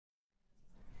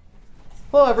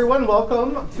Hello everyone,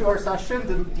 welcome to our session,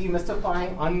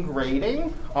 Demystifying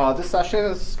Ungrading. This session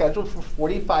is scheduled for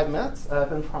 45 minutes. I've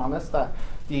been promised that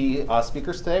the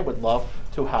speakers today would love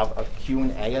to have a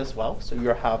Q&A as well, so you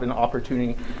have an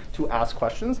opportunity to ask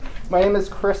questions. My name is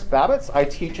Chris Babbitts. I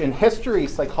teach in history,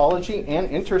 psychology, and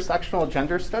intersectional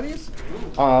gender studies.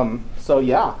 So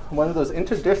yeah, one of those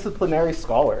interdisciplinary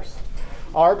scholars.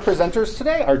 Our presenters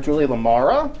today are Julie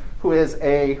Lamarra, who is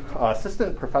a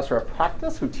assistant professor of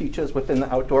practice who teaches within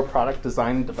the Outdoor Product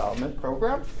Design and Development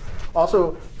program.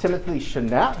 Also, Timothy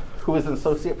Chenette, who is an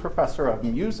associate professor of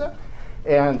music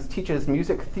and teaches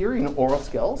music theory and oral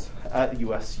skills at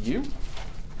USU.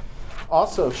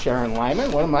 Also, Sharon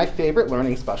Lyman, one of my favorite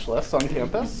learning specialists on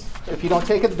campus. If you don't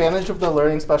take advantage of the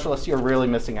learning specialist, you're really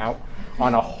missing out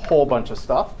on a whole bunch of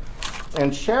stuff.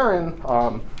 And Sharon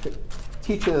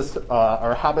teaches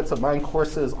our Habits of Mind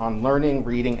courses on learning,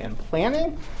 reading, and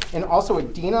planning, and also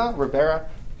Adena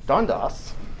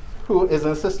Rivera-Dundas, who is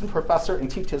an assistant professor and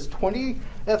teaches 20th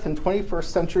and 21st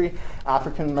century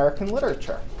African American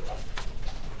literature.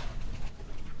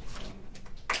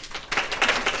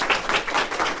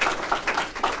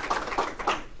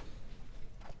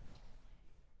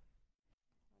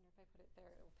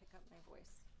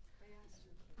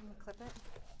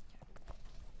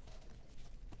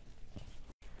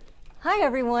 Hi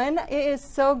everyone, it is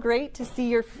so great to see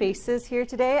your faces here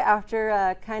today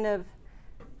after kind of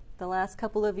the last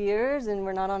couple of years, and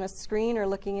we're not on a screen or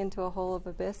looking into a hole of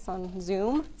abyss on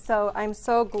Zoom. So I'm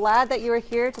so glad that you are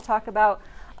here to talk about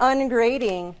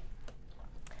ungrading.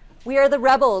 We are the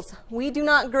rebels. We do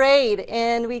not grade,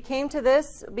 and we came to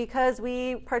this because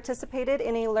we participated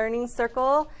in a learning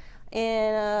circle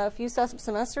in a few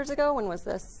semesters ago. When was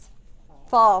this?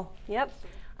 Fall. Yep.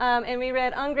 And we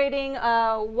read Ungrading,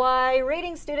 Why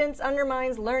Rating Students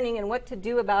Undermines Learning and What to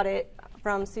Do About It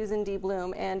from Susan D.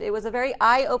 Bloom. And it was a very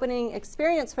eye-opening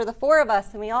experience for the four of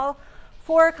us. And we all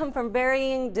four come from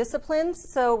varying disciplines.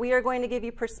 So we are going to give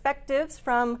you perspectives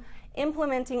from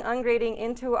implementing ungrading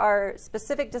into our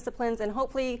specific disciplines and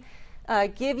hopefully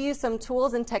give you some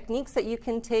tools and techniques that you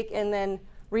can take and then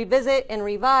revisit and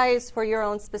revise for your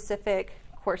own specific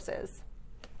courses.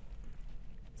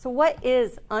 So what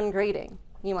is ungrading,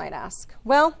 you might ask?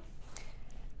 Well,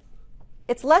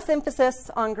 it's less emphasis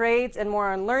on grades and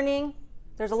more on learning.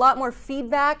 There's a lot more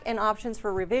feedback and options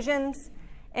for revisions.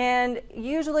 And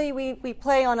usually we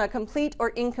play on a complete or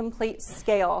incomplete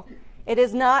scale. It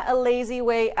is not a lazy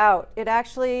way out. It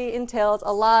actually entails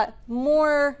a lot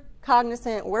more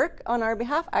cognizant work on our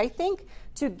behalf, I think,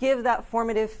 to give that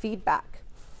formative feedback.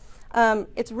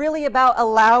 It's really about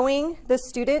allowing the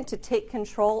student to take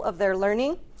control of their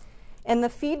learning. And the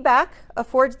feedback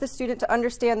affords the student to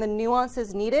understand the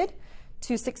nuances needed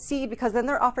to succeed, because then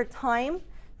they're offered time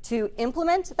to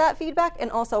implement that feedback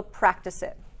and also practice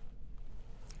it.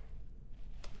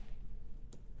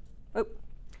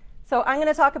 So I'm going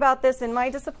to talk about this in my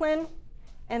discipline,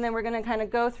 and then we're going to kind of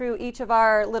go through each of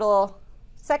our little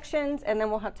sections, and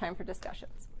then we'll have time for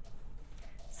discussions.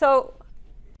 So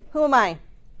who am I?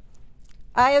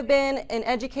 I have been an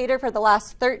educator for the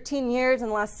last 13 years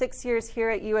and the last 6 years here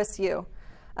at USU.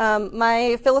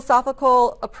 My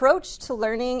philosophical approach to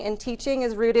learning and teaching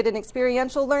is rooted in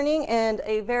experiential learning and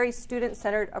a very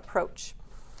student-centered approach.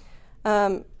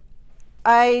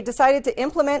 I decided to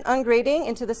implement ungrading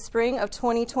into the spring of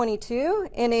 2022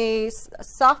 in a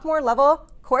sophomore level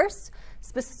course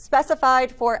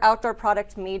specified for outdoor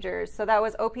product majors. So that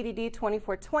was OPDD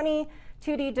 2420,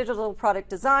 2D digital product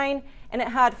design, and it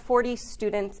had 40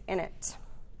 students in it.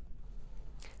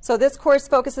 So this course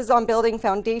focuses on building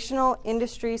foundational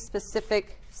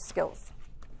industry-specific skills.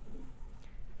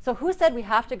 So who said we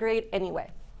have to grade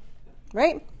anyway,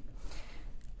 right?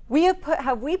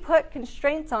 Have we put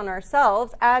constraints on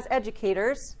ourselves as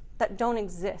educators that don't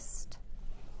exist?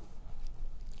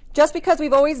 Just because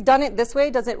we've always done it this way,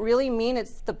 does it really mean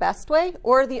it's the best way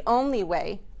or the only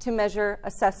way to measure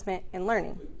assessment and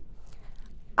learning?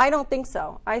 I don't think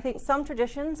so. I think some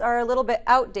traditions are a little bit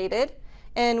outdated,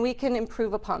 and we can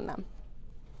improve upon them.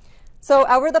 So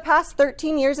over the past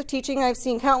 13 years of teaching, I've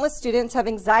seen countless students have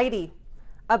anxiety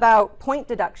about point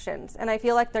deductions, and I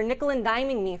feel like they're nickel and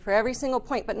diming me for every single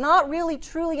point, but not really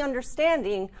truly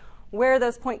understanding where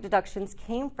those point deductions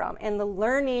came from and the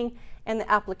learning and the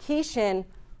application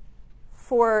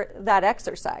for that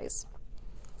exercise.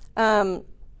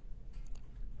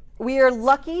 We are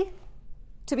lucky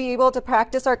to be able to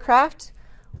practice our craft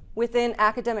within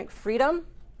academic freedom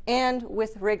and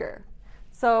with rigor.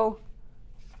 So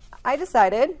I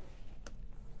decided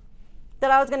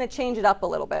that I was going to change it up a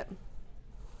little bit.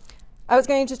 I was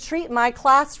going to treat my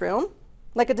classroom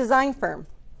like a design firm.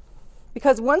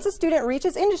 Because once a student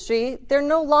reaches industry, they're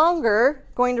no longer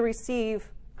going to receive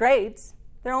grades.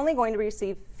 They're only going to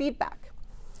receive feedback.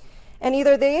 And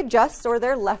either they adjust or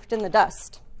they're left in the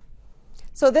dust.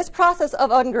 So this process of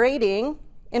ungrading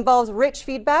involves rich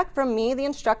feedback from me, the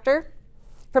instructor,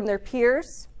 from their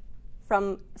peers,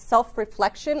 from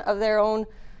self-reflection of their own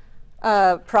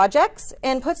projects,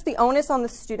 and puts the onus on the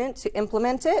student to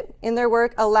implement it in their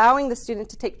work, allowing the student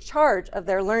to take charge of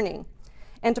their learning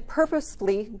and to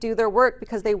purposefully do their work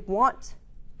because they want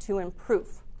to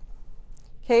improve.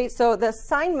 Okay, so the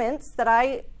assignments that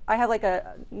I have like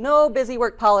a no busy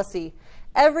work policy.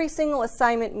 Every single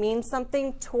assignment means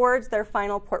something towards their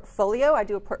final portfolio. I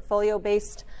do a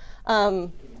portfolio-based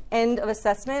end of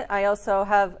assessment. I also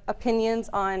have opinions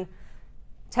on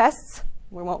tests.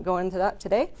 We won't go into that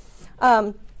today.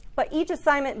 But each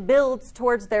assignment builds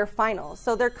towards their final.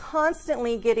 So they're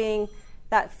constantly getting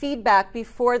that feedback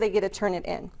before they get to turn it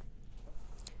in.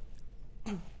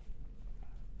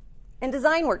 And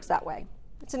design works that way.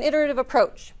 It's an iterative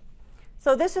approach.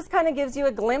 So this just kind of gives you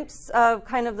a glimpse of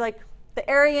kind of like the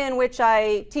area in which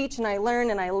I teach and I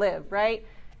learn and I live, right?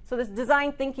 So this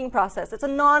design thinking process, it's a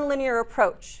non-linear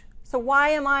approach. So why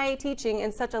am I teaching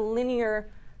in such a linear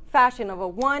fashion of a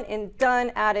one and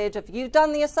done adage of you've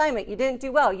done the assignment, you didn't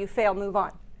do well, you fail, move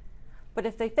on. But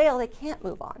if they fail, they can't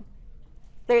move on.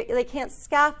 They can't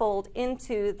scaffold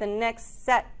into the next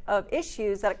set of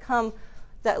issues that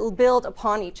will build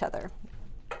upon each other.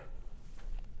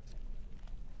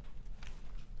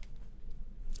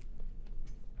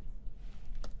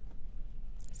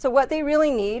 So what they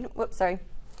really need,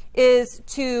 is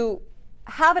to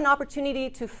have an opportunity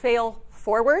to fail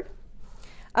forward,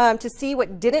 to see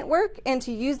what didn't work, and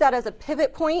to use that as a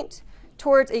pivot point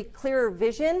towards a clearer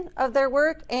vision of their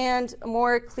work and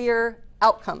more clear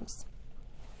outcomes.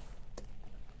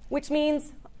 Which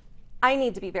means I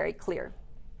need to be very clear.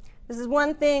 This is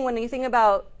one thing when you think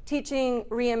about teaching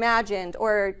reimagined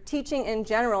or teaching in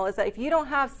general, is that if you don't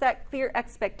have set clear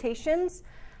expectations,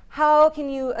 how can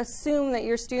you assume that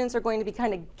your students are going to be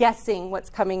kind of guessing what's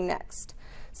coming next?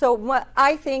 So what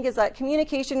I think is that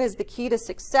communication is the key to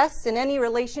success in any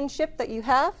relationship that you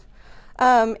have.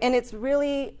 And it's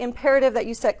really imperative that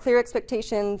you set clear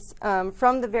expectations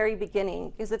from the very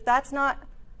beginning. Because if that's not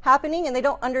happening and they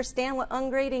don't understand what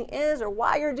ungrading is or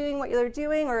why you're doing what you're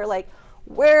doing or like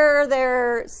where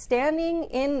they're standing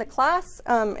in the class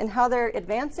and how they're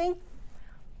advancing,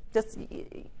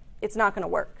 it's not going to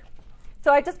work.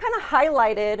 So I just kind of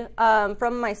highlighted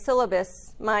from my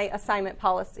syllabus my assignment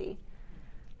policy.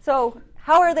 So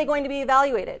how are they going to be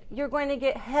evaluated? You're going to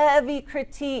get heavy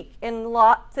critique and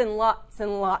lots and lots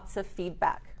and lots of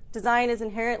feedback. Design is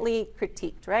inherently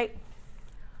critiqued, right?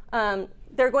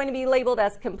 They're going to be labeled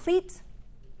as complete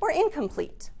or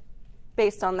incomplete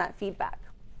based on that feedback.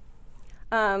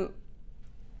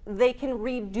 They can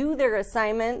redo their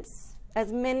assignments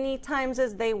as many times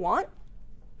as they want,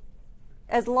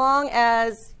 as long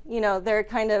as they're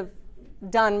kind of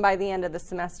done by the end of the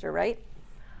semester, right?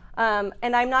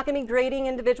 And I'm not going to be grading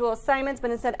individual assignments, but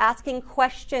instead asking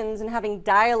questions and having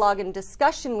dialogue and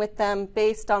discussion with them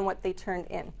based on what they turned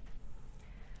in.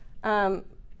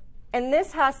 And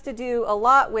this has to do a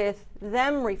lot with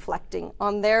them reflecting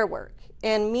on their work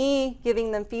and me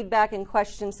giving them feedback and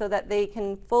questions so that they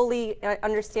can fully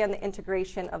understand the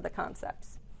integration of the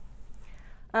concepts.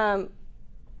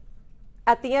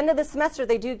 At the end of the semester,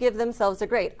 they do give themselves a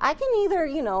grade. I can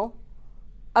either,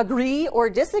 agree or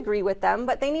disagree with them,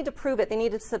 but they need to prove it. They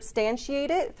need to substantiate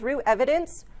it through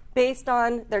evidence based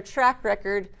on their track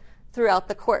record throughout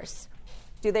the course.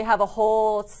 Do they have a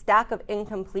whole stack of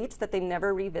incompletes that they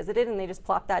never revisited and they just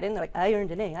plop that in? They're like, I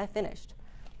earned an A, I finished.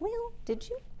 Well, did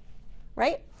you?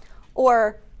 Right?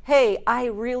 Or, hey, I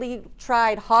really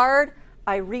tried hard.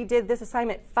 I redid this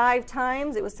assignment 5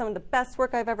 times. It was some of the best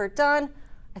work I've ever done.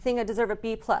 I think I deserve a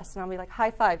B+. And I'll be like,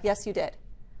 high five, yes, you did.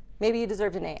 Maybe you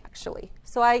deserved an A, actually.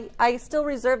 So I still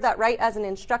reserve that right as an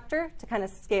instructor to kind of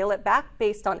scale it back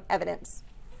based on evidence.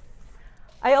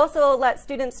 I also let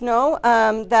students know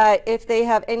that if they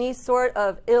have any sort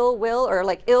of ill will or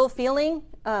like ill feeling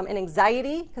and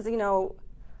anxiety, because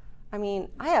I mean,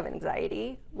 I have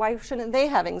anxiety. Why shouldn't they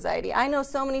have anxiety? I know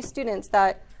so many students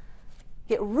that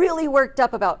get really worked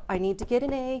up about, I need to get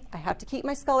an A, I have to keep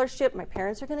my scholarship, my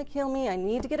parents are going to kill me, I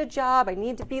need to get a job, I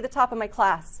need to be the top of my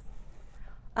class.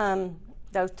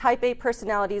 Those type A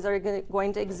personalities are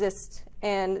going to exist,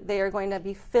 and they are going to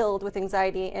be filled with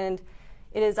anxiety. And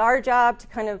it is our job to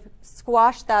kind of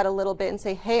squash that a little bit and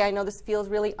say, hey, I know this feels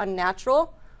really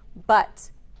unnatural,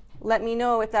 but let me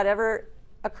know if that ever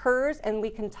occurs, and we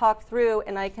can talk through,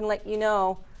 and I can let you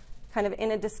know kind of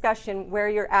in a discussion where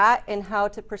you're at and how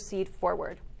to proceed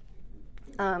forward.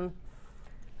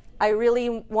 I really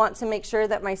want to make sure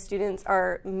that my students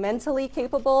are mentally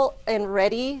capable and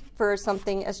ready for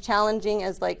something as challenging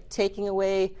as like taking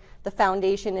away the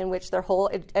foundation in which their whole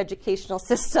educational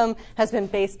system has been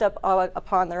based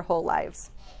upon their whole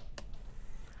lives.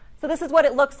 So this is what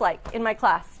it looks like in my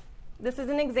class. This is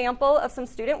an example of some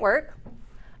student work.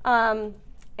 And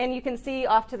you can see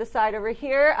off to the side over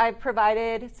here, I've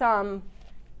provided some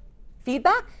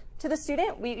feedback to the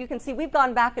student. You can see we've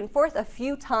gone back and forth a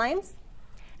few times.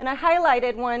 And I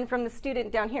highlighted one from the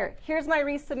student down here. Here's my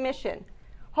resubmission.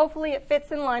 Hopefully it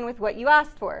fits in line with what you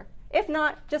asked for. If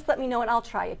not, just let me know and I'll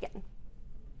try again.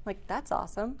 Like, that's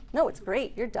awesome. No, it's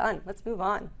great. You're done. Let's move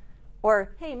on.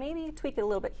 Or, hey, maybe tweak it a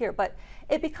little bit here. But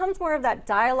it becomes more of that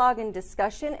dialogue and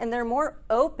discussion, and they're more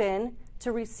open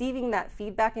to receiving that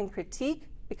feedback and critique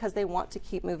because they want to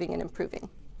keep moving and improving.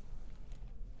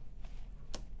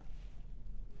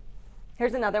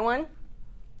 Here's another one.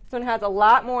 This one has a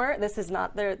lot more. This is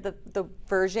not the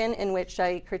version in which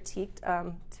I critiqued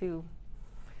to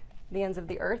the ends of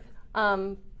the earth.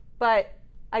 But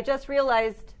I just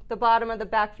realized the bottom of the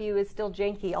back view is still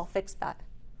janky. I'll fix that.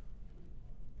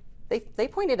 They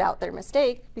pointed out their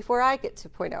mistake before I get to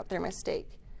point out their mistake.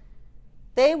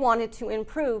 They wanted to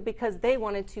improve because they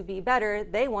wanted to be better.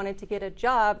 They wanted to get a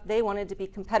job. They wanted to be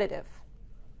competitive,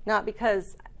 not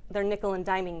because they're nickel and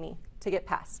diming me to get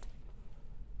past.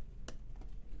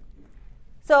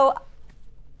 So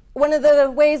one of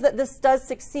the ways that this does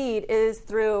succeed is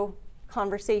through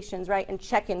conversations, right, and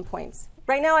check-in points.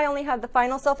 Right now I only have the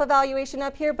final self-evaluation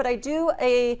up here, but I do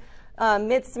a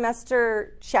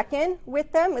mid-semester check-in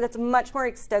with them that's much more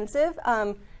extensive.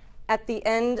 At the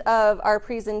end of our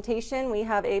presentation, we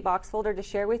have a box folder to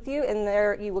share with you, and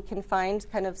there you can find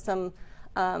kind of some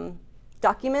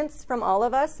documents from all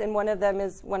of us, and one of them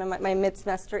is one of my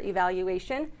mid-semester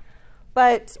evaluation.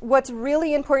 But what's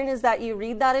really important is that you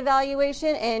read that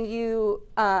evaluation and you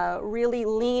really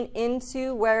lean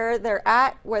into where they're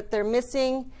at, what they're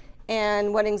missing,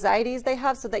 and what anxieties they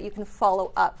have so that you can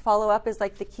follow up. Follow up is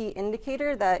like the key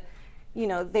indicator that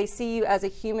they see you as a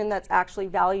human that's actually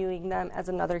valuing them as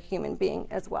another human being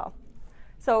as well.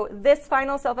 So this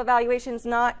final self-evaluation is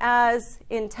not as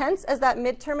intense as that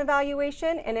midterm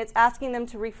evaluation, and it's asking them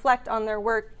to reflect on their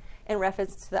work in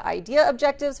reference to the idea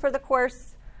objectives for the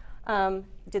course.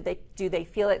 Do they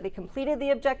feel like they completed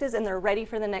the objectives and they're ready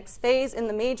for the next phase in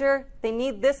the major? They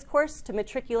need this course to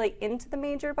matriculate into the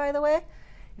major, by the way.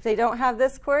 If they don't have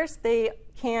this course, they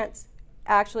can't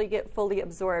actually get fully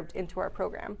absorbed into our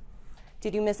program.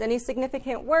 Did you miss any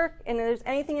significant work? And if there's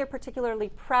anything you're particularly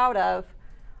proud of,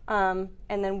 and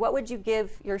then what would you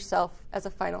give yourself as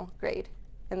a final grade?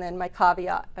 And then my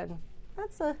caveat, and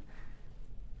that's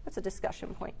a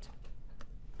discussion point.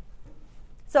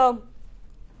 So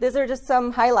these are just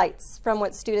some highlights from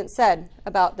what students said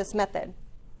about this method.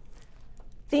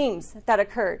 Themes that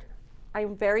occurred.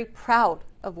 I'm very proud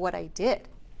of what I did.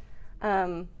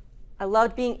 I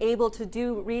loved being able to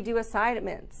redo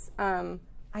assignments.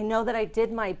 I know that I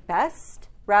did my best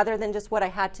rather than just what I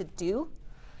had to do.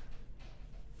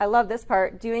 I love this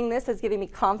part. Doing this is giving me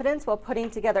confidence while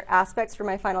putting together aspects for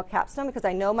my final capstone because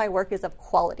I know my work is of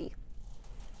quality.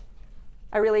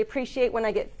 I really appreciate when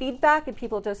I get feedback and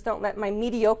people just don't let my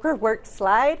mediocre work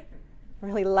slide. I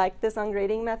really like this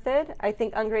ungrading method. I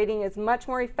think ungrading is a much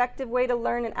more effective way to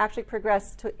learn and actually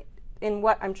progress in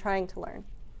what I'm trying to learn.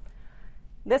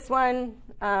 This one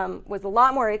was a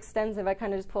lot more extensive. I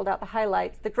kind of just pulled out the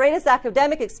highlights. The greatest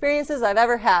academic experiences I've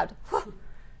ever had.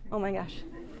 Oh my gosh.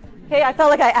 Okay, I felt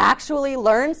like I actually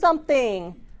learned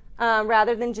something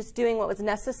rather than just doing what was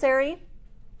necessary.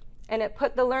 And it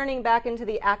put the learning back into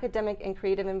the academic and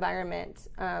creative environment.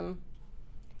 I'm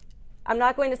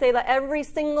not going to say that every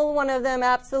single one of them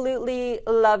absolutely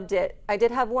loved it. I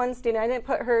did have one student, I didn't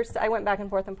put her, I went back and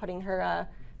forth on putting her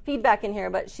feedback in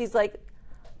here, but she's like,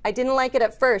 I didn't like it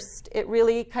at first. It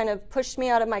really kind of pushed me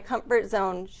out of my comfort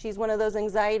zone. She's one of those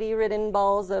anxiety-ridden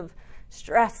balls of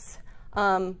stress.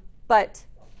 But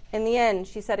in the end,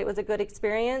 she said it was a good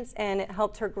experience and it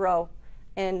helped her grow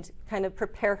and kind of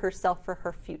prepare herself for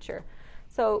her future.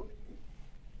 So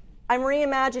I'm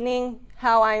reimagining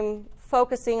how I'm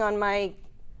focusing on my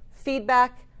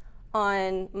feedback,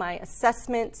 on my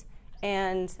assessment,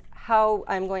 and how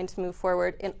I'm going to move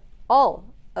forward in all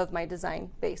of my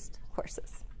design-based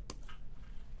courses.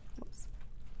 Oops.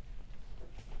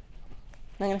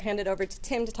 I'm going to hand it over to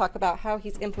Tim to talk about how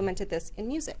he's implemented this in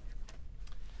music.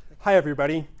 Hi,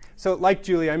 everybody. So like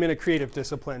Julie, I'm in a creative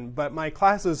discipline, but my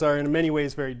classes are in many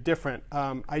ways very different.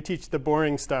 I teach the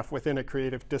boring stuff within a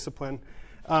creative discipline,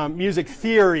 music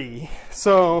theory.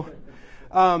 So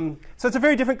So it's a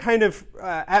very different kind of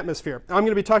atmosphere. I'm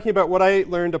going to be talking about what I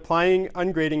learned applying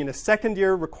ungrading in a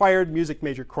second-year required music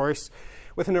major course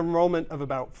with an enrollment of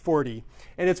about 40.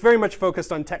 And it's very much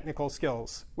focused on technical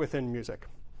skills within music.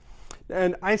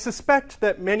 And I suspect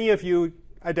that many of you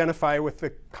identify with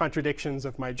the contradictions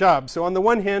of my job. So on the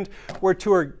one hand, we're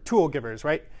tool givers,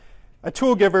 right? A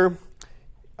tool giver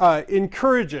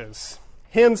encourages,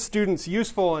 hands students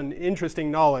useful and interesting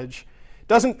knowledge,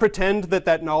 doesn't pretend that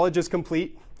that knowledge is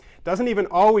complete, doesn't even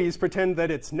always pretend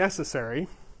that it's necessary,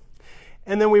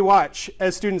 and then we watch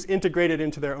as students integrate it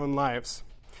into their own lives.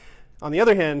 On the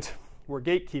other hand, we're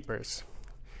gatekeepers,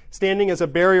 standing as a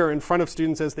barrier in front of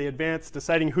students as they advance,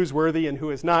 deciding who's worthy and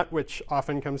who is not, which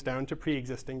often comes down to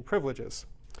pre-existing privileges.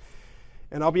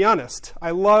 And I'll be honest,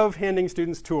 I love handing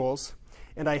students tools,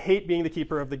 and I hate being the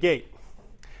keeper of the gate.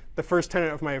 The first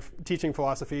tenet of my teaching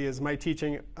philosophy is my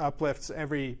teaching uplifts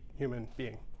every human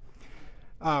being,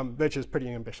 which is pretty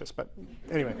ambitious, but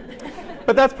anyway.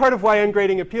 But that's part of why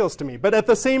ungrading appeals to me. But at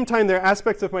the same time, there are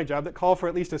aspects of my job that call for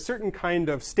at least a certain kind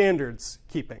of standards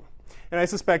keeping. And I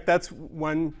suspect that's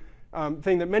one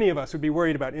thing that many of us would be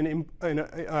worried about in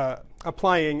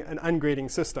applying an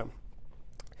ungrading system.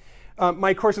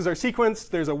 My courses are sequenced.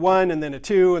 There's a 1 and then a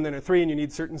 2 and then a 3, and you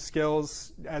need certain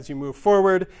skills as you move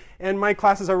forward. And my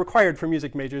classes are required for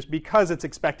music majors because it's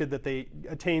expected that they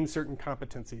attain certain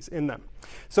competencies in them.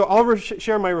 So I'll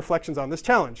share my reflections on this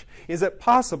challenge. Is it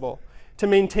possible to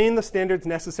maintain the standards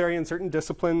necessary in certain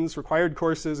disciplines, required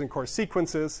courses, and course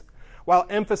sequences while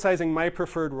emphasizing my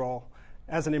preferred role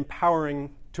as an empowering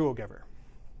tool giver?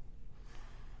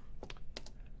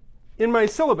 In my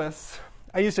syllabus,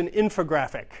 I used an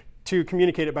infographic to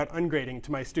communicate about ungrading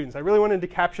to my students. I really wanted to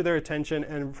capture their attention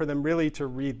and for them really to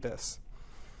read this.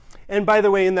 And by the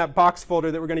way, in that box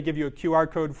folder that we're going to give you a QR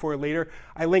code for later,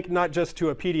 I link not just to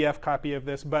a PDF copy of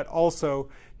this, but also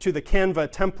to the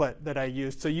Canva template that I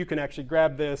used. So you can actually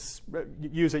grab this,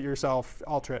 use it yourself,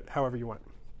 alter it however you want.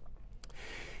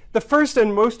 The first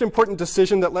and most important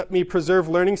decision that let me preserve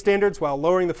learning standards while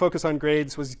lowering the focus on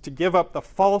grades was to give up the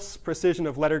false precision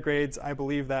of letter grades. I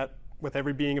believe that with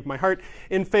every being of my heart,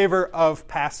 in favor of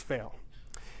pass-fail.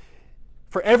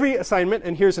 For every assignment,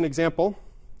 and here's an example,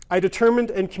 I determined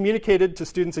and communicated to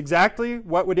students exactly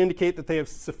what would indicate that they have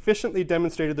sufficiently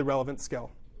demonstrated the relevant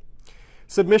skill.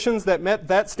 Submissions that met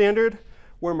that standard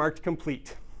were marked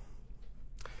complete.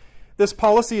 This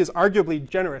policy is arguably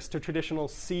generous to traditional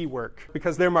C work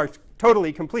because they're marked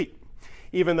totally complete,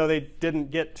 even though they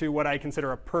didn't get to what I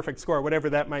consider a perfect score. Whatever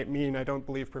that might mean, I don't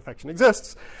believe perfection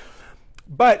exists.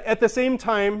 But at the same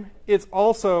time, it's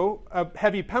also a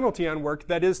heavy penalty on work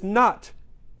that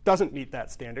doesn't meet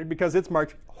that standard because it's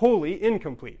marked wholly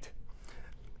incomplete.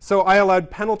 So I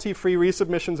allowed penalty-free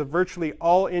resubmissions of virtually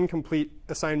all incomplete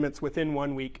assignments within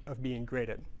 1 week of being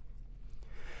graded.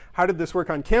 How did this work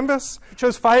on Canvas? I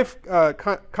chose 5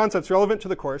 concepts relevant to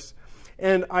the course,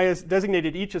 and I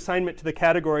designated each assignment to the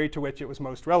category to which it was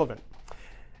most relevant.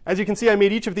 As you can see, I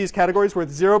made each of these categories worth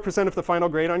 0% of the final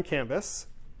grade on Canvas,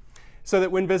 so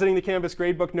that when visiting the Canvas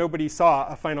gradebook, nobody saw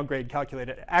a final grade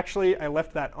calculated. Actually, I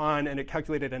left that on, and it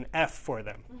calculated an F for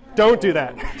them. Don't do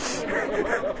that.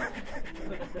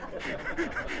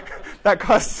 That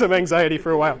caused some anxiety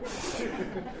for a while.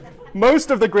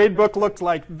 Most of the gradebook looked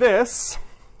like this,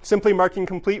 simply marking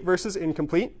complete versus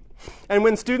incomplete. And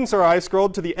when students or I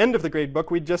scrolled to the end of the gradebook,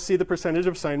 we'd just see the percentage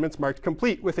of assignments marked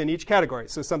complete within each category.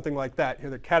 So something like that. Here are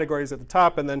the categories at the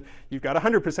top, and then you've got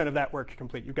 100% of that work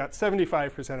complete. You've got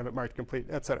 75% of it marked complete,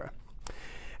 et cetera.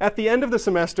 At the end of the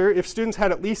semester, if students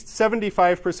had at least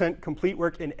 75% complete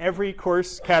work in every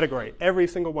course category, every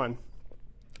single one,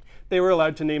 they were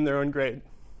allowed to name their own grade.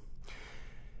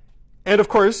 And of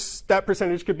course, that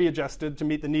percentage could be adjusted to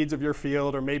meet the needs of your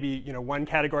field, or maybe one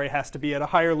category has to be at a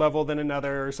higher level than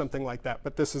another, or something like that.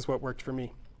 But this is what worked for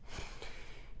me.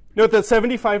 Note that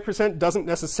 75% doesn't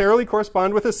necessarily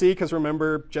correspond with a C, because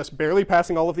remember, just barely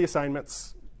passing all of the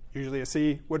assignments, usually a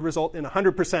C, would result in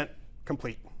 100%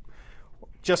 complete.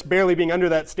 Just barely being under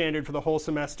that standard for the whole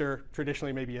semester,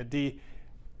 traditionally maybe a D,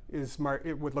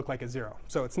 it would look like a 0.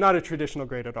 So it's not a traditional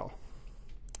grade at all.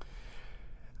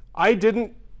 I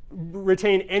didn't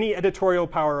retain any editorial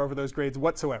power over those grades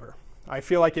whatsoever. I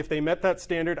feel like if they met that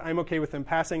standard, I'm OK with them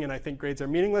passing, and I think grades are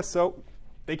meaningless, so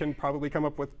they can probably come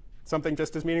up with something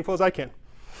just as meaningful as I can.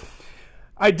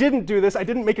 I didn't do this. I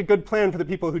didn't make a good plan for the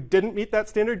people who didn't meet that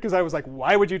standard, because I was like,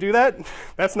 why would you do that?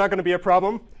 That's not going to be a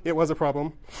problem. It was a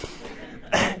problem.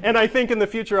 And I think in the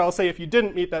future, I'll say if you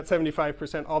didn't meet that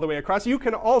 75% all the way across, you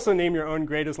can also name your own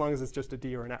grade as long as it's just a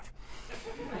D or an F.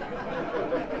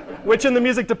 Which in the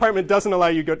music department doesn't allow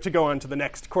you to go on to the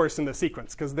next course in the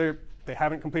sequence, because they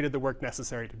haven't completed the work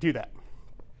necessary to do that.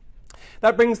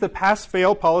 That brings the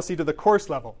pass-fail policy to the course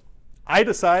level. I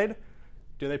decide,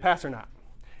 do they pass or not?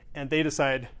 And they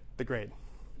decide the grade.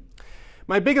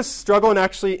 My biggest struggle in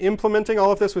actually implementing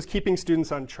all of this was keeping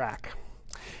students on track.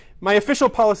 My official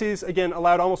policies, again,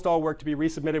 allowed almost all work to be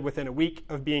resubmitted within a week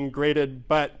of being graded,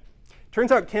 but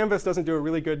turns out Canvas doesn't do a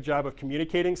really good job of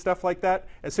communicating stuff like that.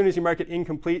 As soon as you mark it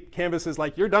incomplete, Canvas is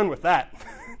like, you're done with that.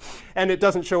 And it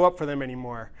doesn't show up for them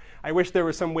anymore. I wish there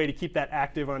was some way to keep that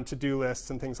active on to-do lists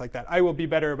and things like that. I will be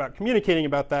better about communicating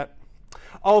about that.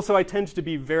 Also, I tend to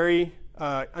be very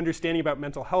understanding about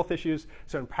mental health issues.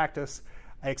 So in practice,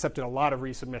 I accepted a lot of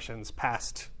resubmissions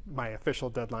past my official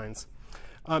deadlines.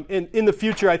 In the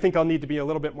future, I think I'll need to be a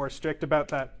little bit more strict about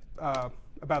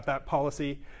that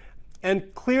policy.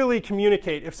 And clearly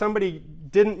communicate if somebody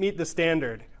didn't meet the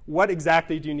standard, what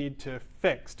exactly do you need to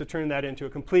fix to turn that into a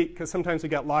complete? Because sometimes we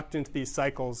got locked into these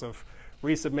cycles of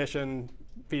resubmission,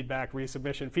 feedback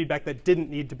that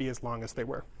didn't need to be as long as they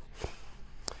were.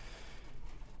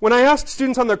 When I asked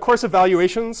students on their course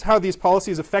evaluations how these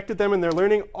policies affected them in their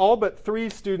learning, all but 3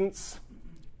 students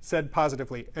said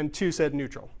positively, and 2 said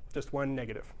neutral, just 1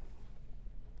 negative.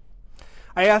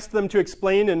 I asked them to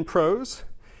explain in prose,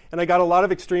 and I got a lot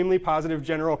of extremely positive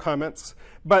general comments.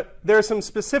 But there are some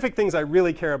specific things I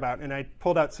really care about, and I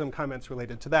pulled out some comments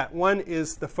related to that. One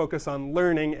is the focus on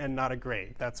learning and not a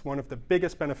grade. That's one of the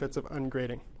biggest benefits of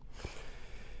ungrading.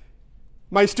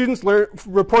 My students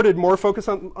reported more focus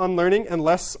on learning and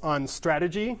less on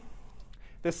strategy.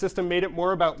 This system made it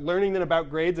more about learning than about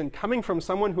grades. And coming from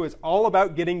someone who is all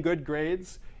about getting good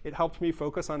grades, it helped me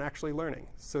focus on actually learning.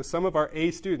 So some of our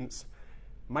A students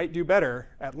might do better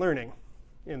at learning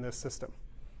in this system.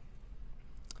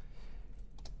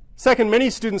 Second, many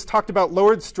students talked about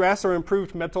lowered stress or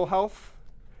improved mental health.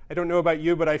 I don't know about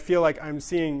you, but I feel like I'm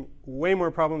seeing way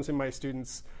more problems in my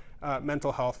students'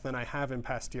 mental health than I have in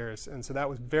past years. And so that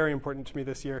was very important to me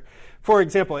this year. For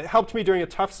example, it helped me during a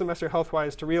tough semester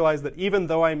health-wise to realize that even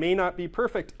though I may not be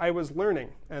perfect, I was learning,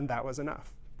 and that was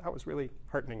enough. That was really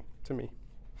heartening to me.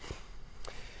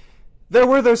 There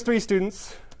were those 3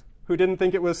 students who didn't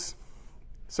think it was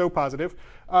so positive.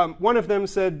 One of them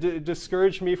said,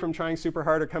 discouraged me from trying super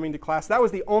hard or coming to class. That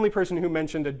was the only person who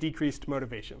mentioned a decreased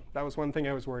motivation. That was one thing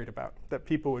I was worried about, that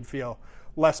people would feel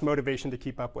less motivation to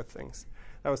keep up with things.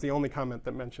 That was the only comment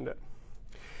that mentioned it.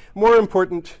 More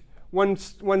important, one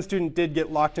student did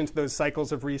get locked into those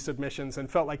cycles of resubmissions and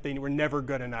felt like they were never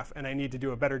good enough, and I need to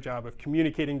do a better job of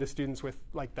communicating to students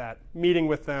like that, meeting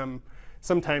with them,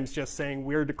 sometimes just saying,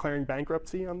 we're declaring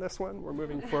bankruptcy on this one. We're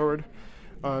moving forward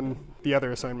on the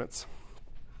other assignments.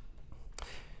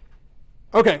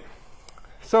 OK,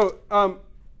 so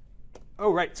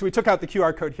right, so we took out the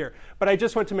QR code here. But I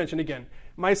just want to mention again,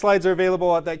 my slides are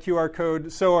available at that QR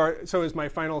code. So is my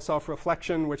final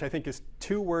self-reflection, which I think is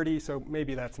too wordy, so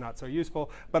maybe that's not so useful.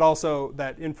 But also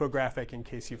that infographic, in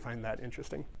case you find that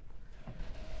interesting.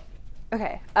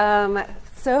 OK,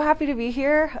 so happy to be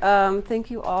here. Thank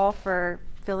you all for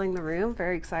filling the room.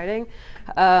 Very exciting.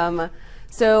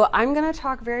 So I'm going to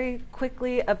talk very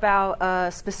quickly about a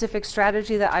specific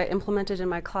strategy that I implemented in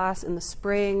my class in the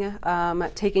spring,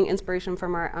 taking inspiration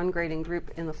from our ungrading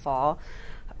group in the fall,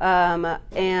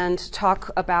 and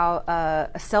talk about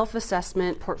a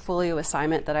self-assessment portfolio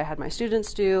assignment that I had my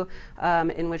students do,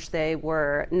 in which they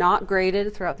were not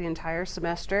graded throughout the entire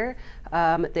semester.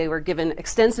 They were given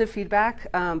extensive feedback,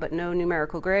 but no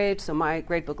numerical grade. So my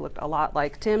gradebook looked a lot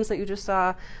like Tim's that you just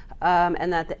saw.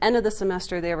 And at the end of the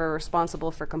semester, they were responsible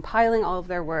for compiling all of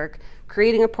their work,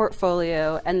 creating a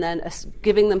portfolio, and then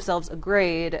giving themselves a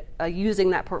grade using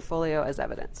that portfolio as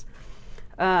evidence.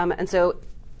 And so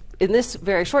in this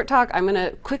very short talk, I'm going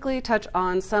to quickly touch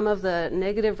on some of the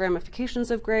negative ramifications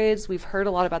of grades. We've heard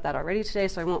a lot about that already today,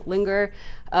 so I won't linger.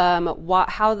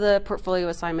 How the portfolio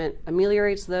assignment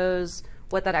ameliorates those,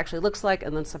 what that actually looks like,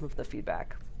 and then some of the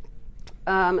feedback.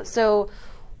 So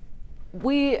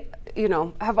we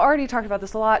have already talked about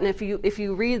this a lot, and if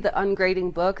you read the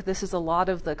Ungrading book, this is a lot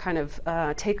of the kind of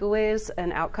takeaways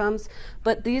and outcomes.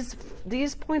 But these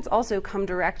points also come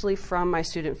directly from my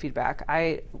student feedback.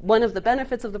 One of the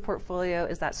benefits of the portfolio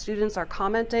is that students are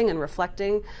commenting and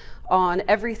reflecting on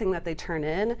everything that they turn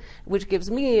in, which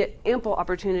gives me ample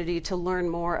opportunity to learn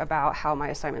more about how my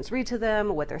assignments read to them,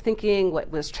 what they're thinking, what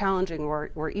was challenging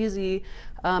or easy,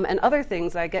 and other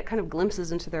things. I get kind of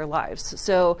glimpses into their lives.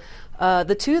 So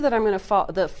the 2 that I'm going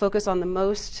to focus on the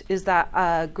most is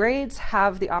that grades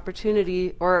have the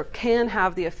opportunity, or can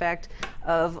have the effect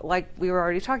of, like we were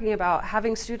already talking about,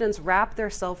 having students wrap their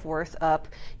self-worth up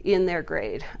in their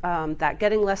grade. That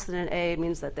getting less than an A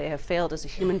means that they have failed as a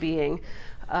human being.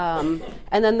 And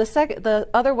then the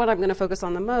other one I'm going to focus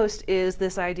on the most is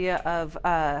this idea of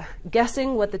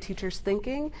guessing what the teacher's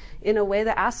thinking in a way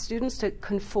that asks students to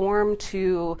conform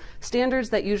to standards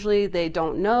that usually they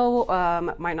don't know,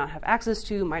 might not have access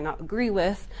to, might not agree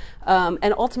with.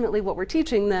 And ultimately what we're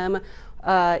teaching them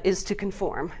is to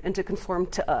conform, and to conform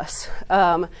to us.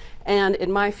 And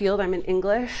in my field, I'm in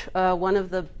English. One of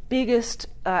the biggest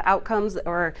outcomes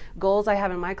or goals I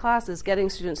have in my class is getting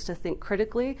students to think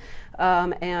critically.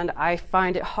 And I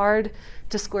find it hard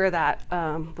to square that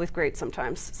with grades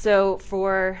sometimes.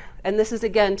 And this is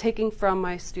again taking from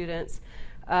my students.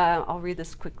 I'll read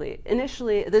this quickly.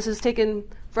 Initially, this is taken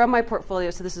from my portfolio,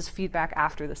 so this is feedback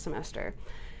after the semester.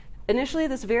 Initially,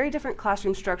 this very different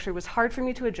classroom structure was hard for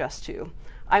me to adjust to.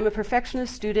 I'm a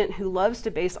perfectionist student who loves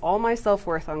to base all my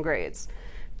self-worth on grades.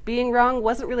 Being wrong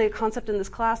wasn't really a concept in this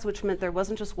class, which meant there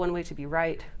wasn't just one way to be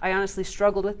right. I honestly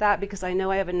struggled with that because I know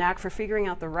I have a knack for figuring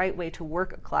out the right way to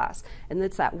work a class. And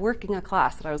it's that working a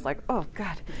class that I was like, oh,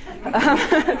 God.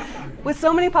 With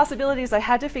so many possibilities, I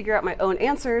had to figure out my own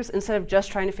answers instead of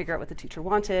just trying to figure out what the teacher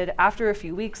wanted. After a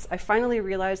few weeks, I finally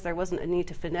realized there wasn't a need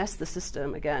to finesse the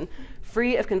system again.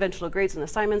 Free of conventional grades and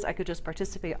assignments, I could just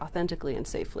participate authentically and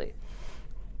safely.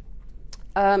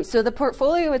 So the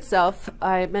portfolio itself,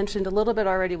 I mentioned a little bit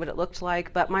already what it looked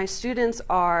like, but my students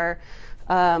are,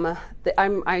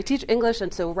 I teach English,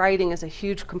 and so writing is a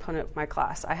huge component of my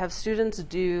class. I have students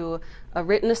do a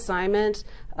written assignment,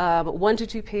 1 to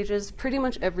 2 pages, pretty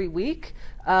much every week,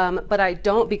 but I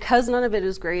don't, because none of it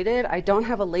is graded, I don't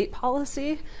have a late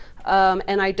policy,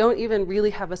 and I don't even really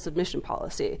have a submission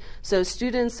policy. So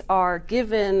students are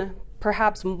given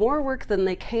perhaps more work than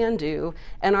they can do,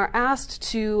 and are asked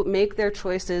to make their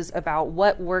choices about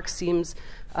what work seems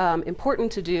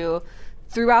important to do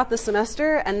throughout the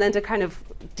semester, and then to kind of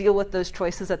deal with those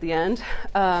choices at the end.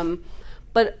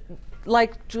 But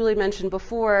like Julie mentioned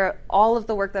before, all of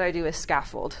the work that I do is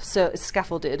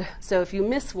scaffolded. So if you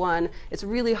miss one, it's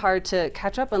really hard to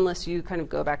catch up unless you kind of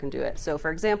go back and do it. So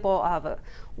for example, I'll have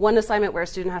one assignment where a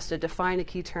student has to define a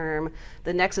key term.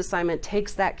 The next assignment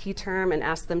takes that key term and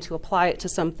asks them to apply it to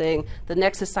something. The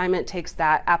next assignment takes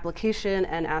that application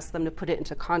and asks them to put it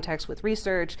into context with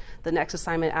research. The next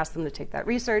assignment asks them to take that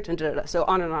research, and so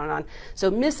on and on and on. So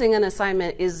missing an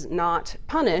assignment is not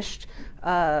punished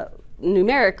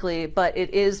numerically, but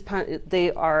it is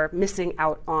they are missing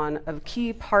out on a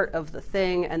key part of the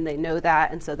thing, and they know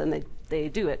that, and so then they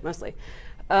do it mostly.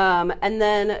 And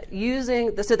then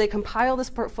so they compile this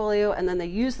portfolio, and then they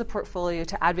use the portfolio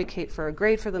to advocate for a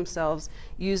grade for themselves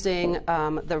using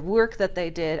the work that they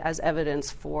did as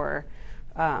evidence for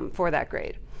that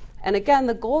grade. And again,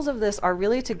 the goals of this are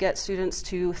really to get students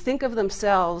to think of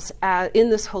themselves in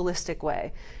this holistic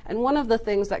way. And one of the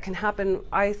things that can happen,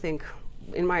 I think,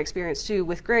 in my experience too,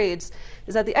 with grades,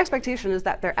 is that the expectation is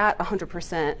that they're at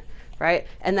 100%, right?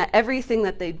 And that everything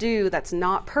that they do that's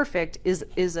not perfect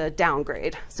is a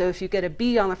downgrade. So if you get a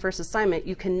B on the first assignment,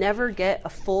 you can never get a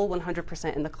full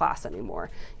 100% in the class anymore.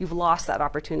 You've lost that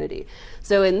opportunity.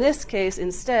 So in this case,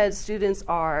 instead, students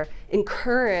are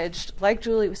encouraged, like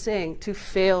Julie was saying, to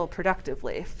fail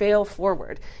productively, fail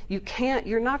forward.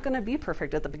 You're not going to be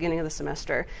perfect at the beginning of the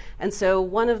semester. And so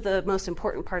one of the most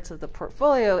important parts of the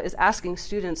portfolio is asking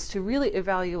students to really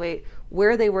evaluate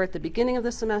where they were at the beginning of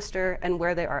the semester and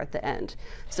where they are at the end.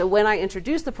 So when I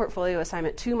introduce the portfolio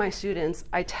assignment to my students,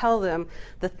 I tell them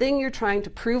the thing you're trying to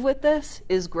prove with this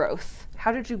is growth.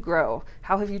 How did you grow?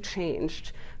 How have you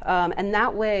changed? And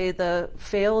that way, the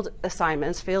failed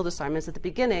assignments at the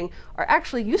beginning are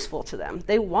actually useful to them.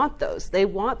 They want those. They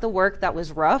want the work that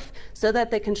was rough so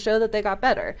that they can show that they got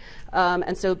better.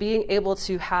 And so being able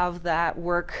to have that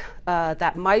work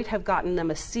that might have gotten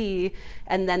them a C,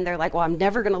 and then they're like, well, I'm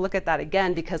never going to look at that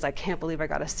again because I can't believe I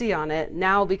got a C on it,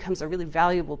 now becomes a really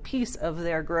valuable piece of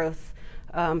their growth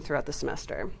throughout the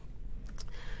semester.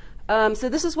 So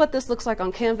this is what this looks like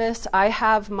on Canvas. I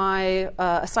have my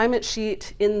assignment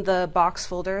sheet in the box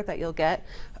folder that you'll get.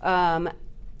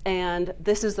 And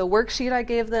this is the worksheet I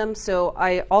gave them. So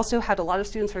I also had a lot of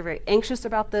students who were very anxious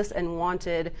about this and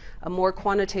wanted a more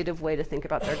quantitative way to think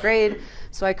about their grade.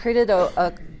 So I created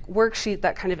a worksheet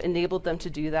that kind of enabled them to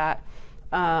do that.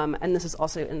 And this is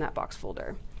also in that box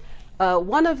folder.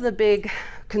 One of the big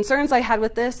concerns I had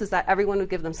with this is that everyone would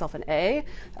give themselves an A.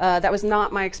 That was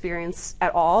not my experience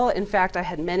at all. In fact, I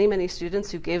had many, many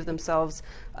students who gave themselves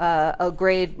a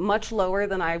grade much lower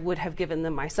than I would have given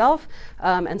them myself.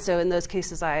 And so in those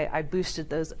cases, I boosted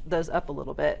those up a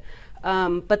little bit.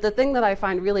 But the thing that I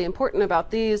find really important about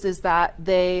these is that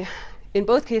they, in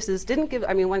both cases, didn't give,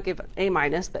 I mean, one gave A-,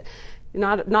 but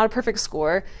not a perfect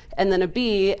score, and then a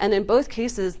B. And in both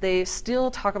cases, they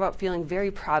still talk about feeling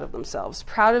very proud of themselves,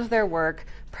 proud of their work,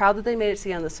 proud that they made it to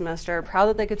the end of the semester, proud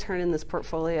that they could turn in this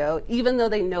portfolio, even though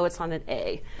they know it's on an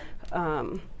A.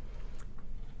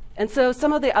 And so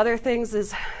some of the other things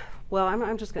is, well,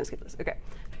 I'm just going to skip this. Okay.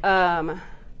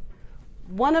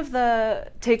 One of the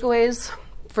takeaways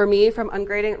for me from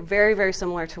ungrading, very, very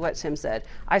similar to what Tim said.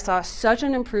 I saw such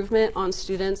an improvement on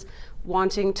students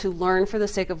wanting to learn for the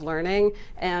sake of learning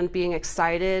and being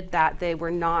excited that they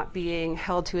were not being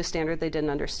held to a standard they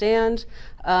didn't understand.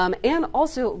 And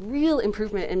also real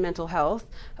improvement in mental health,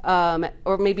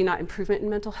 or maybe not improvement in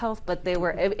mental health, but they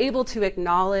were able to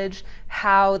acknowledge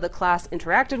how the class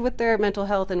interacted with their mental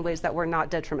health in ways that were not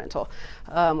detrimental,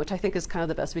 which I think is kind of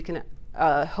the best we can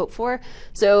hope for.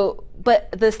 So,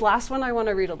 but this last one I want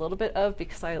to read a little bit of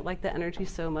because I like the energy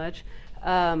so much.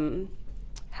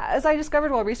 As I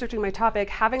discovered while researching my topic,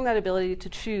 having that ability to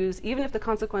choose, even if the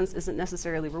consequence isn't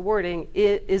necessarily rewarding,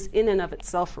 it is in and of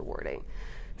itself rewarding.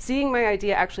 Seeing my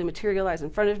idea actually materialize in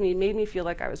front of me made me feel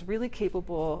like I was really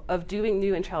capable of doing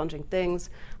new and challenging things.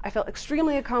 I felt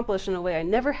extremely accomplished in a way I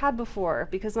never had before,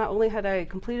 because not only had I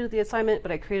completed the assignment,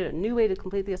 but I created a new way to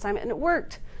complete the assignment, and it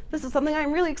worked. This is something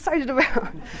I'm really excited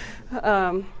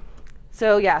about.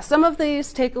 So yeah, some of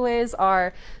these takeaways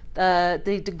are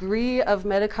the degree of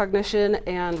metacognition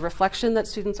and reflection that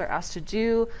students are asked to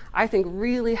do, I think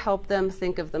really help them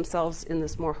think of themselves in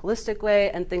this more holistic way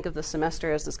and think of the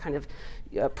semester as this kind of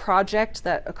project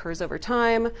that occurs over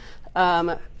time.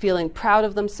 Feeling proud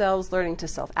of themselves, learning to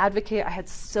self-advocate. I had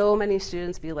so many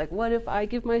students be like, what if I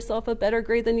give myself a better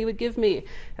grade than you would give me?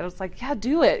 And I was like, yeah,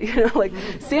 do it, you know, like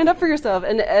stand up for yourself,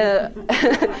 and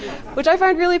which I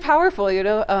find really powerful, you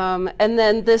know. And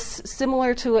then this,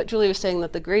 similar to what Julie was saying,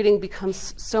 that the grading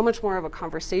becomes so much more of a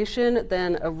conversation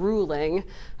than a ruling,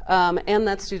 and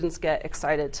that students get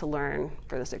excited to learn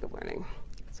for the sake of learning.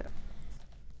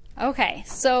 Okay,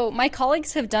 so my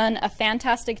colleagues have done a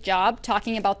fantastic job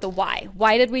talking about the why.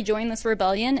 Why did we join this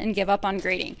rebellion and give up on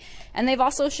grading? And they've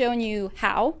also shown you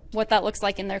how, what that looks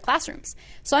like in their classrooms.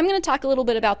 So I'm going to talk a little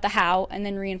bit about the how and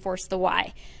then reinforce the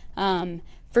why.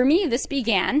 For me, this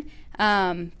began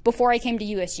before I came to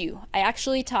USU. I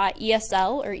actually taught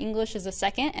ESL, or English as a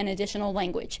Second, and additional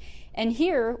language. And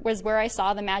here was where I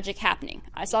saw the magic happening.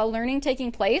 I saw learning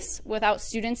taking place without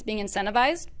students being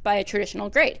incentivized by a traditional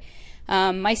grade.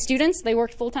 My students, they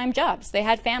worked full-time jobs. They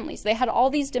had families. They had all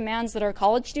these demands that our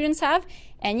college students have,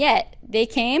 and yet they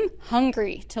came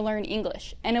hungry to learn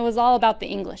English. And it was all about the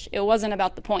English. It wasn't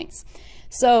about the points.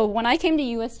 So when I came to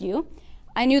USU,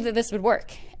 I knew that this would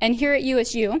work. And here at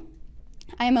USU,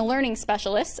 I am a learning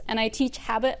specialist, and I teach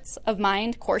habits of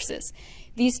mind courses.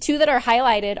 These two that are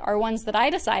highlighted are ones that I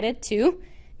decided to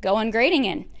go ungrading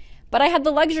in. But I had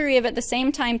the luxury of at the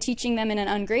same time teaching them in an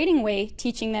ungrading way,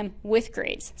 teaching them with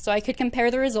grades. So I could compare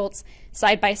the results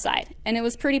side by side. And it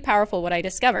was pretty powerful what I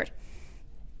discovered.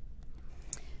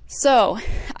 So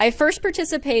I first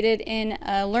participated in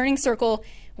a learning circle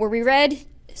where we read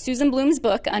Susan Bloom's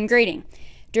book, Ungrading.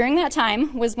 During that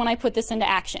time was when I put this into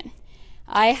action.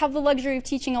 I have the luxury of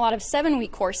teaching a lot of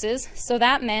 7-week courses, so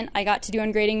that meant I got to do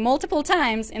ungrading multiple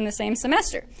times in the same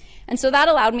semester. And so that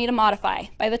allowed me to modify.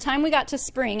 By the time we got to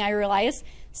spring, I realized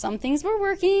some things were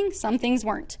working, some things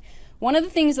weren't. One of the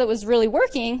things that was really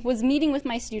working was meeting with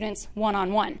my students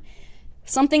one-on-one.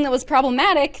 Something that was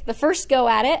problematic, the first go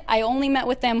at it, I only met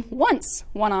with them once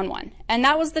one-on-one. And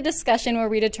that was the discussion where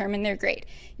we determined their grade.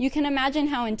 You can imagine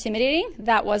how intimidating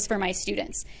that was for my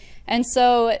students. And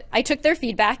so I took their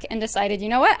feedback and decided, you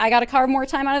know what, I got to carve more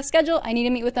time out of the schedule. I need to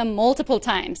meet with them multiple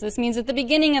times. This means at the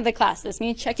beginning of the class. This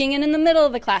means checking in the middle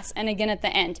of the class and again at the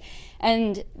end.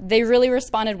 And they really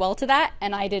responded well to that,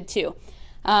 and I did too.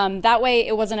 That way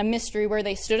it wasn't a mystery where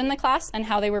they stood in the class and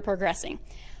how they were progressing.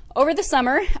 Over the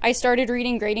summer, I started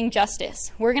reading Grading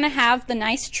Justice. We're going to have the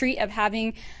nice treat of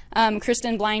having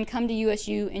Kristen Blind come to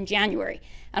USU in January.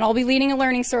 And I'll be leading a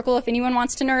learning circle if anyone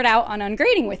wants to nerd out on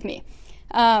ungrading with me.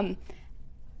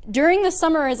 During the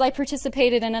summer, as I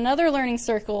participated in another learning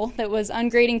circle that was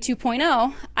Ungrading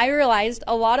 2.0, I realized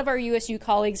a lot of our USU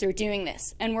colleagues are doing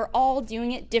this, and we're all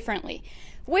doing it differently,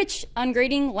 which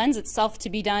ungrading lends itself to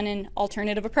be done in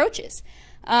alternative approaches.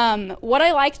 What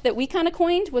I liked that we kind of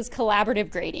coined was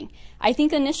collaborative grading. I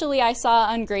think initially I saw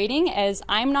ungrading as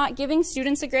I'm not giving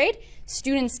students a grade,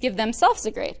 students give themselves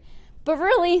a grade. But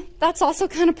really, that's also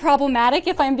kind of problematic,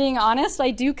 if I'm being honest. I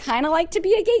do kind of like to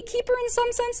be a gatekeeper in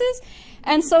some senses.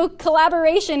 And so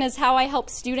collaboration is how I help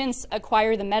students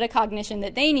acquire the metacognition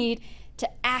that they need to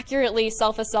accurately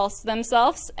self-assess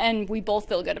themselves, and we both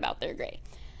feel good about their grade.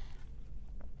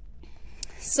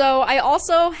 So I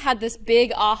also had this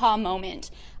big aha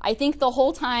moment. I think the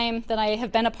whole time that I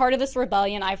have been a part of this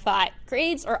rebellion, I've thought,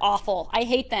 grades are awful. I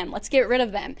hate them. Let's get rid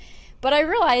of them. But I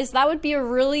realized that would be a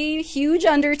really huge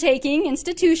undertaking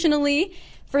institutionally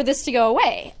for this to go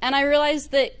away. And I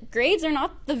realized that grades are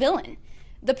not the villain.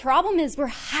 The problem is we're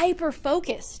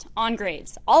hyper-focused on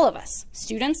grades, all of us,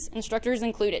 students, instructors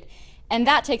included, and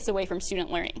that takes away from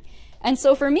student learning. And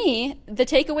so for me, the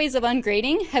takeaways of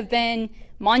ungrading have been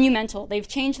monumental. They've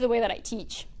changed the way that I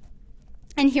teach.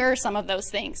 And here are some of those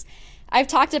things. I've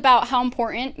talked about how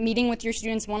important meeting with your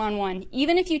students one-on-one.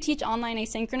 Even if you teach online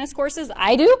asynchronous courses,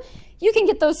 I do, you can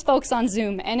get those folks on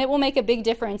Zoom, and it will make a big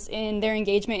difference in their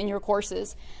engagement in your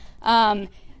courses.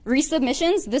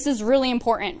 Resubmissions, this is really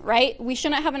important, right? We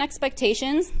shouldn't have an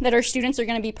expectation that our students are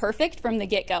going to be perfect from the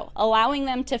get-go. Allowing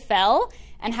them to fail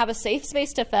and have a safe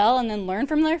space to fail and then learn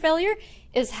from their failure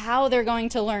is how they're going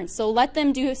to learn. So let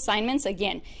them do assignments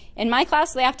again. In my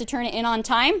class, they have to turn it in on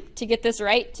time to get this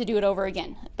right, to do it over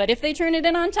again. But if they turn it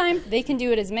in on time, they can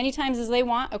do it as many times as they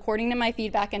want according to my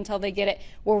feedback until they get it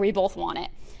where we both want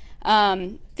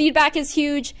it. Feedback is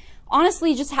huge.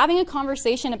 Honestly, just having a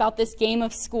conversation about this game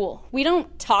of school. We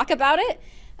don't talk about it,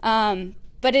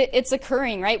 but it's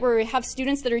occurring, right? Where we have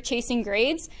students that are chasing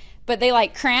grades, but they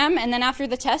like cram, and then after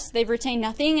the test, they've retained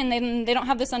nothing, and then they don't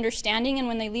have this understanding, and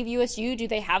when they leave USU, do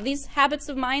they have these habits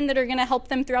of mind that are gonna help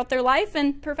them throughout their life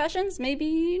and professions?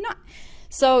 Maybe not.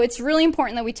 So it's really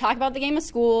important that we talk about the game of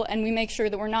school, and we make sure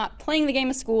that we're not playing the game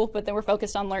of school, but that we're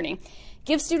focused on learning.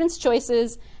 Give students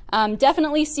choices.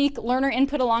 Definitely seek learner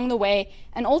input along the way,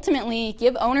 and ultimately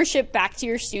give ownership back to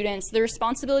your students. The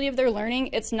responsibility of their learning,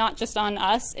 it's not just on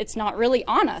us, it's not really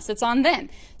on us, it's on them.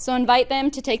 So invite them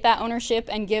to take that ownership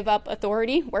and give up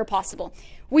authority where possible.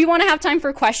 We want to have time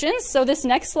for questions, so this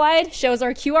next slide shows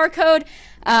our QR code.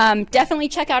 Definitely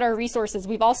check out our resources.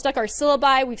 We've all stuck our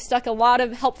syllabi, we've stuck a lot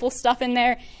of helpful stuff in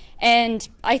there, and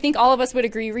I think all of us would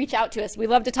agree, reach out to us. We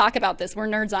love to talk about this, we're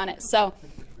nerds on it. So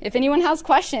if anyone has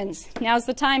questions, now's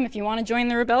the time if you want to join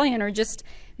the rebellion or just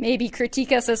maybe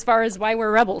critique us as far as why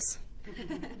we're rebels.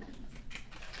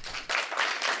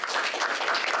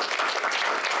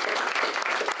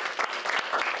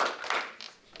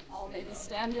 I'll maybe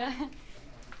stand, yeah.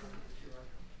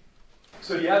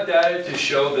 So do you have data to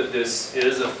show that this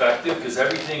is effective? Because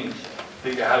everything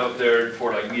that you have up there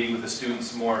for like meeting with the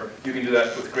students more, you can do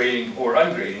that with grading or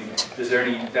ungrading. Is there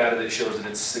any data that shows that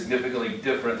it's significantly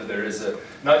different, that there is a,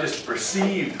 not just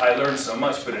perceived, I learned so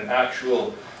much, but an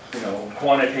actual,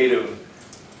 quantitative,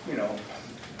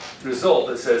 result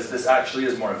that says this actually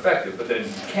is more effective, but then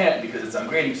you can't because it's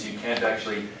ungrading, so you can't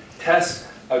actually test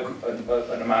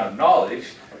an amount of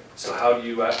knowledge. So how do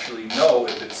you actually know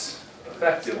if it's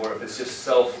effective or if it's just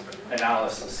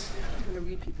self-analysis?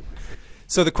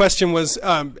 So the question was,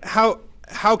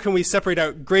 how can we separate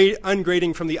out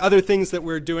ungrading from the other things that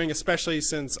we're doing, especially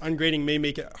since ungrading may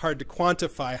make it hard to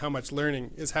quantify how much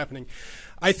learning is happening?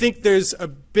 I think there's a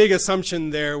big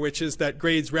assumption there, which is that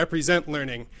grades represent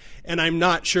learning, and I'm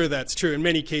not sure that's true. In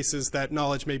many cases, that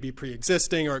knowledge may be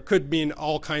pre-existing, or it could mean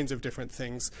all kinds of different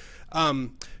things.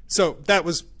 So that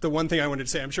was the one thing I wanted to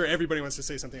say. I'm sure everybody wants to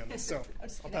say something on this, so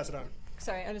I'll pass it on.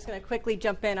 Sorry, I'm just going to quickly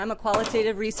jump in. I'm a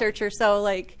qualitative researcher, so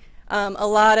a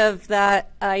lot of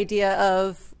that idea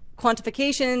of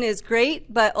quantification is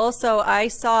great, but also I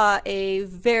saw a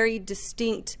very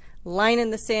distinct line in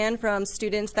the sand from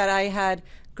students that I had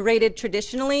graded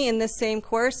traditionally in this same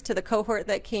course to the cohort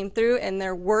that came through, and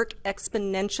their work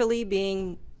exponentially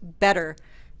being better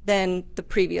than the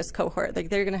previous cohort. Like,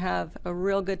 they're going to have a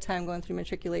real good time going through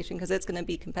matriculation because it's going to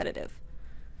be competitive.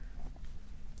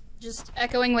 Just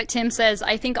echoing what Tim says,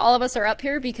 I think all of us are up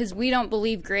here because we don't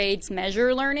believe grades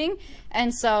measure learning.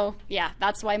 And so, yeah,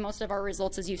 that's why most of our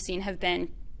results, as you've seen, have been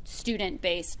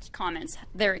student-based comments,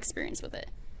 their experience with it.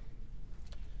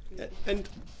 And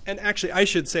actually, I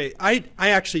should say, I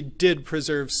actually did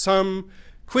preserve some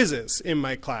quizzes in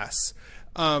my class.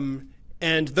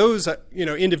 And those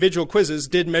individual quizzes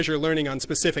did measure learning on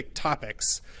specific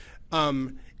topics.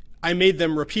 I made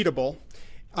them repeatable.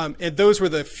 And those were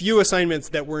the few assignments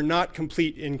that were not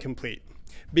complete incomplete,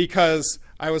 because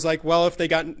I was like, well, if they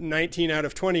got 19 out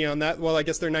of 20 on that, well, I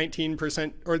guess they're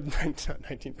 19%, or not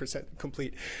 19%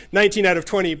 complete, 19 out of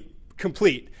 20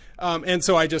 complete. And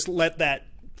so I just let that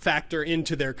factor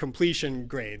into their completion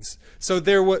grades. So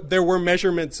there were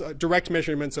measurements, direct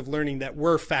measurements of learning that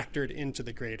were factored into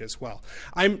the grade as well.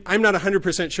 I'm not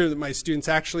 100% sure that my students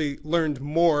actually learned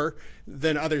more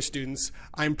than other students.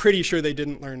 I'm pretty sure they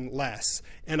didn't learn less,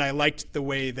 and I liked the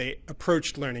way they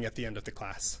approached learning at the end of the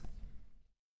class.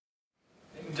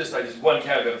 Just one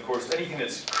caveat, of course, anything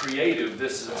that's creative,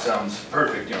 this sounds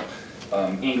perfect,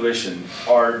 English and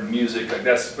art and music, like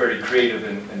that's very creative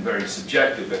and very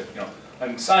subjective. But you know,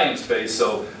 I'm science-based,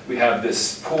 so we have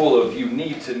this pool of you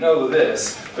need to know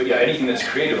this. But yeah, anything that's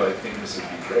creative, I think this would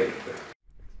be great.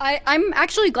 I'm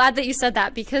actually glad that you said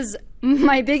that, because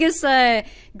my biggest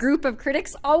group of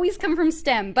critics always come from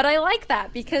STEM. But I like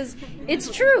that because it's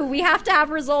true. We have to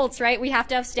have results, right? We have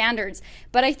to have standards.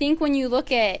 But I think when you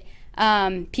look at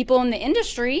people in the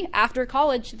industry after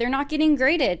college, they're not getting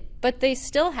graded, but they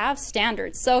still have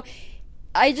standards. So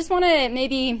I just want to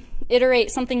maybe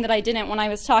iterate something that I didn't when I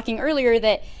was talking earlier,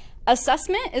 that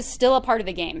assessment is still a part of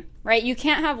the game, right? You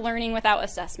can't have learning without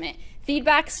assessment.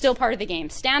 Feedback, still part of the game.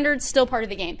 Standards, still part of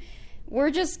the game. We're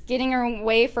just getting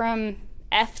away from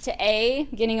F to A,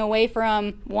 getting away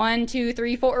from 1, 2,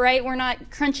 3, 4, right? We're not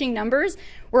crunching numbers.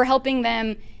 We're helping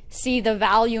them see the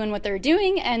value in what they're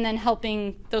doing and then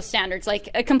helping those standards. Like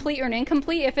a complete or an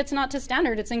incomplete, if it's not to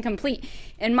standard, it's incomplete.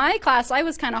 In my class, I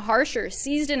was kind of harsher.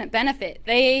 C's didn't benefit.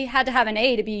 They had to have an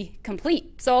A to be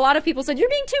complete. So a lot of people said, you're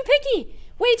being too picky,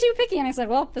 way too picky. And I said,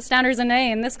 well, the standard's an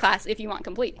A in this class if you want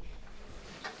complete.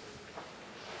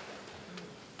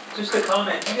 Just a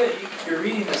comment, you're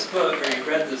reading this book, or you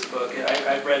read this book, and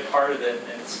I've read part of it,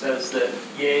 and it says that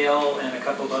Yale and a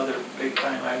couple of other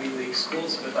big-time Ivy League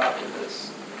schools have adopted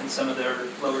this in some of their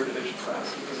lower division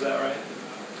classes. Is that right?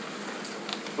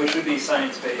 Which would be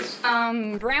science-based.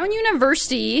 Brown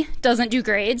University doesn't do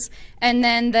grades, and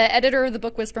then the editor of the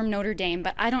book was from Notre Dame,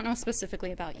 but I don't know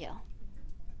specifically about Yale.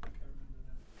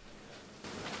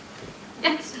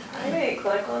 Yes. I'm a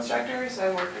clinical instructor, so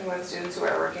I'm working with students who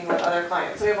are working with other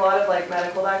clients. So we have a lot of like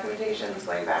medical documentations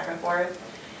going back and forth,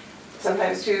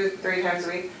 sometimes 2, 3 times a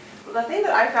week. The thing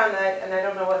that I found that, and I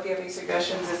don't know what if you have any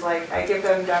suggestions, is like I give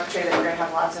them the opportunity that we're going to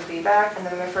have lots of feedback, and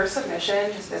then their first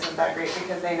submission just isn't that great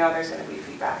because they know there's going to be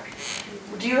feedback.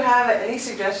 Do you have any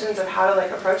suggestions of how to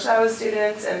like approach that with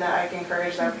students and that I can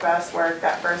encourage their best work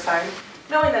that first time,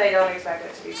 knowing that I don't expect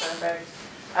it to be perfect,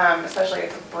 especially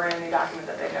if it's a brand new document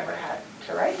that they've never had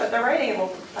to write, but they're writing it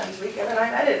multiple times a week, and then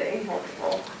I'm editing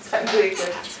multiple times a week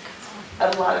with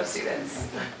a lot of students.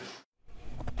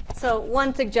 So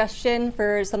one suggestion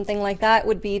for something like that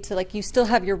would be to, like, you still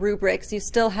have your rubrics, you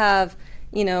still have,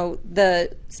 you know,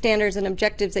 the standards and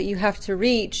objectives that you have to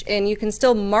reach, and you can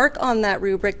still mark on that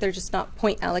rubric. There's just not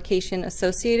point allocation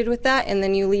associated with that, and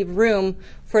then you leave room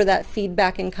for that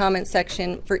feedback and comment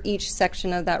section for each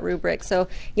section of that rubric. So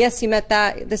yes, you met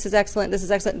that, this is excellent,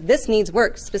 this needs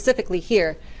work specifically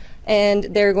here. And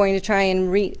they're going to try and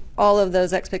meet all of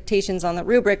those expectations on the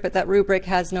rubric, but that rubric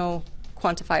has no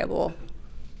quantifiable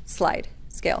slide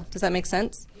scale. Does that make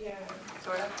sense? Yeah,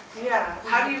 sort of. Yeah.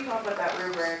 How do you come up with that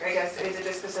rubric? I guess, is it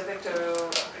just specific to,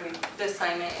 I mean, The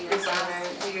assignment in your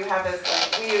assignment? Do you have this,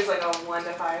 like, we use like a 1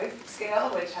 to 5 scale,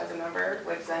 which has a number,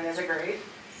 which then is a grade.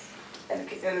 And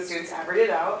the students average it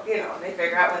out, you know, and they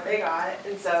figure out what they got.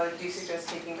 And so do you suggest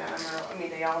taking that number? I mean,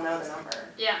 they all know the number.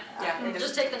 Yeah, And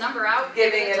just take the number out.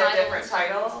 Giving it a different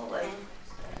title.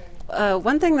 Like,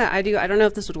 One thing that I do, I don't know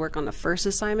if this would work on the first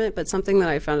assignment, but something that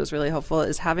I found is really helpful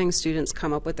is having students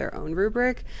come up with their own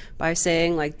rubric by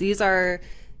saying, like, these are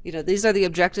the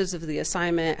objectives of the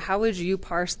assignment. How would you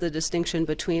parse the distinction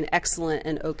between excellent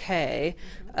and okay?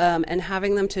 And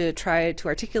having them to try to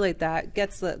articulate that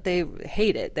they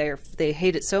hate it. They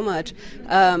hate it so much.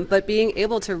 But being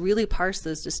able to really parse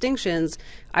those distinctions,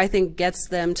 I think, gets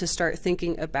them to start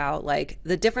thinking about, like,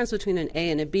 the difference between an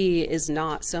A and a B is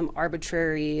not some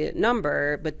arbitrary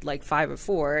number, but like 5 or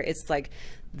 4. It's like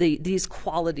these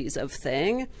qualities of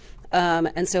thing.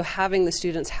 And so having the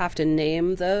students have to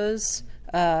name those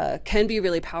can be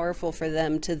really powerful for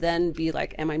them to then be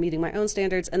like, am I meeting my own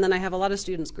standards? And then I have a lot of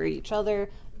students grade each other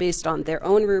based on their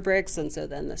own rubrics, and so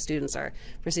then the students are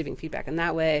receiving feedback in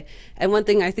that way. And one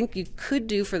thing I think you could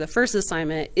do for the first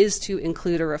assignment is to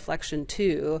include a reflection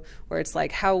too, where it's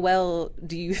like, how well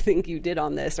do you think you did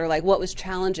on this? Or like, what was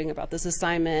challenging about this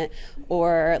assignment?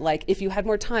 Or like, if you had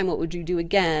more time, what would you do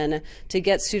again? To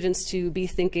get students to be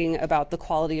thinking about the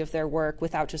quality of their work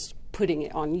without just putting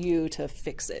it on you to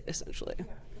fix it, essentially. yeah,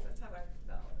 that's how I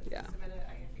felt. Yeah. I submit it,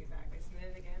 I get feedback. I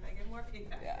submit it again, I get more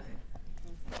feedback. Yeah.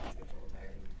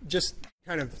 Just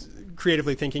kind of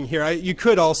creatively thinking here, you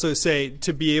could also say,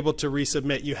 to be able to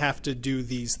resubmit, you have to do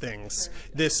these things.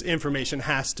 This information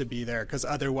has to be there, because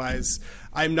otherwise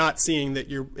I'm not seeing that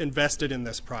you're invested in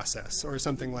this process, or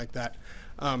something like that.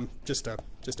 Just a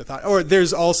thought. Or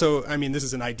there's also, I mean, this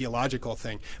is an ideological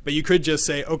thing, but you could just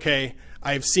say, okay,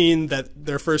 I've seen that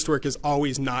their first work is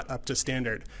always not up to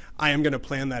standard. I am going to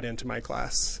plan that into my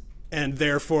class. And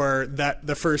therefore, that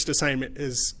the first assignment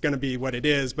is going to be what it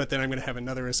is, but then I'm going to have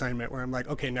another assignment where I'm like,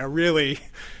 okay, now really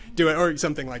do it, or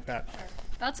something like that.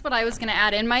 That's what I was going to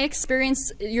add. In my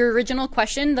experience, your original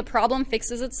question, the problem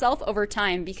fixes itself over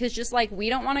time, because just like we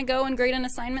don't want to go and grade an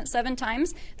assignment 7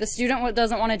 times, the student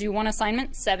doesn't want to do one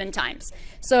assignment 7 times.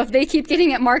 So if they keep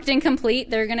getting it marked incomplete,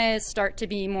 they're going to start to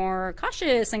be more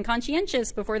cautious and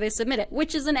conscientious before they submit it,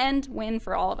 which is an end win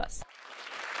for all of us.